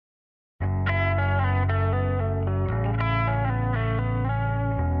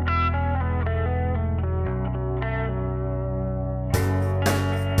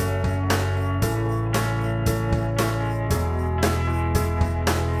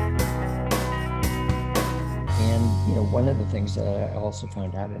one of the things that I also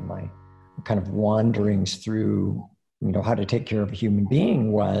found out in my kind of wanderings through, how to take care of a human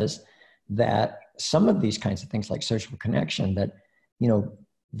being was that some of these kinds of things like social connection that,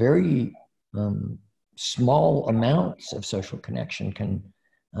 very small amounts of social connection can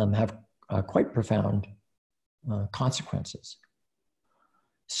have quite profound consequences.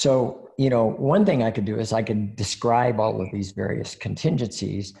 So, one thing I could do is I could describe all of these various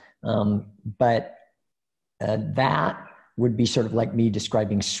contingencies, but that would be sort of like me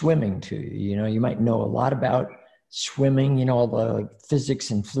describing swimming to you. You might know a lot about swimming, all the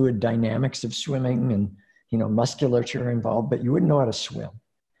physics and fluid dynamics of swimming and, musculature involved, but you wouldn't know how to swim.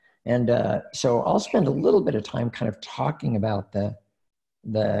 And so I'll spend a little bit of time kind of talking about the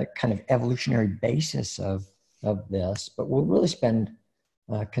kind of evolutionary basis of this, but we'll really spend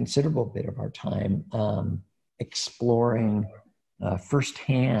a considerable bit of our time exploring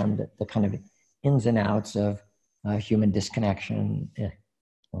firsthand the kind of ins and outs of human disconnection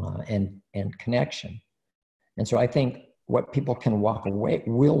and connection. And so I think what people will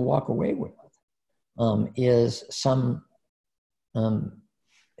walk away with is some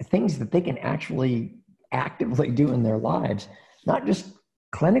things that they can actually actively do in their lives, not just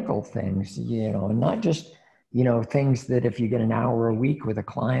clinical things, not just, things that if you get an hour a week with a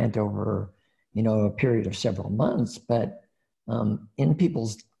client over, a period of several months, but in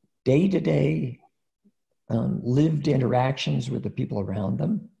people's day-to-day lived interactions with the people around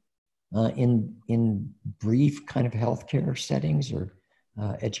them, in brief kind of healthcare settings or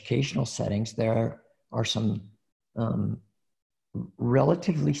educational settings, there are some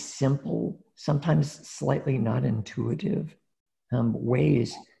relatively simple, sometimes slightly not intuitive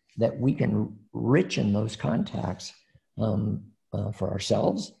ways that we can richen those contacts for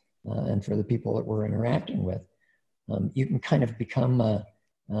ourselves and for the people that we're interacting with. You can kind of become,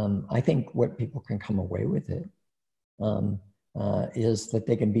 I think what people can come away with it is that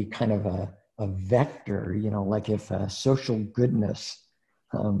they can be kind of a vector, like if social goodness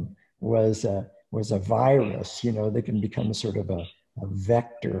was a virus, they can become sort of a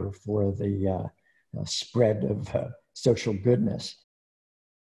vector for the spread of social goodness.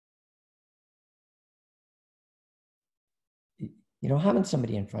 Having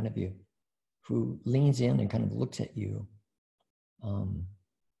somebody in front of you who leans in and kind of looks at you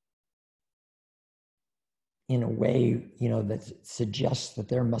in a way, that suggests that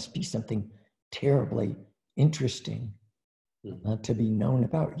there must be something terribly interesting to be known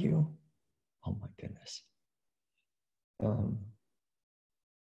about you. Oh my goodness.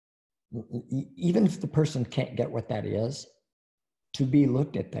 Even if the person can't get what that is, to be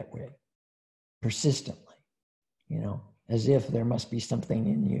looked at that way persistently, as if there must be something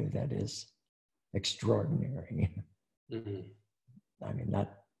in you that is extraordinary. Mm-hmm. I mean,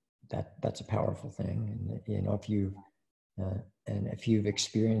 that's a powerful thing. And, if you've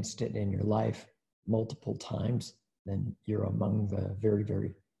experienced it in your life multiple times, then you're among the very,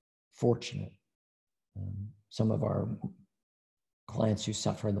 very fortunate. Some of our clients who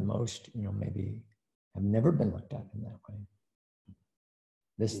suffer the most, maybe have never been looked at in that way.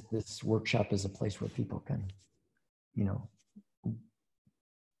 This workshop is a place where people can,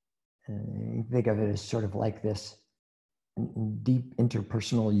 think of it as sort of like this deep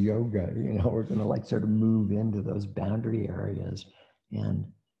interpersonal yoga. We're going to like sort of move into those boundary areas and,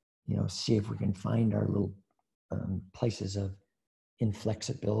 see if we can find our little places of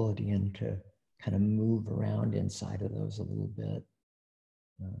inflexibility and to kind of move around inside of those a little bit.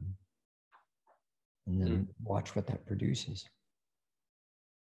 And then watch what that produces.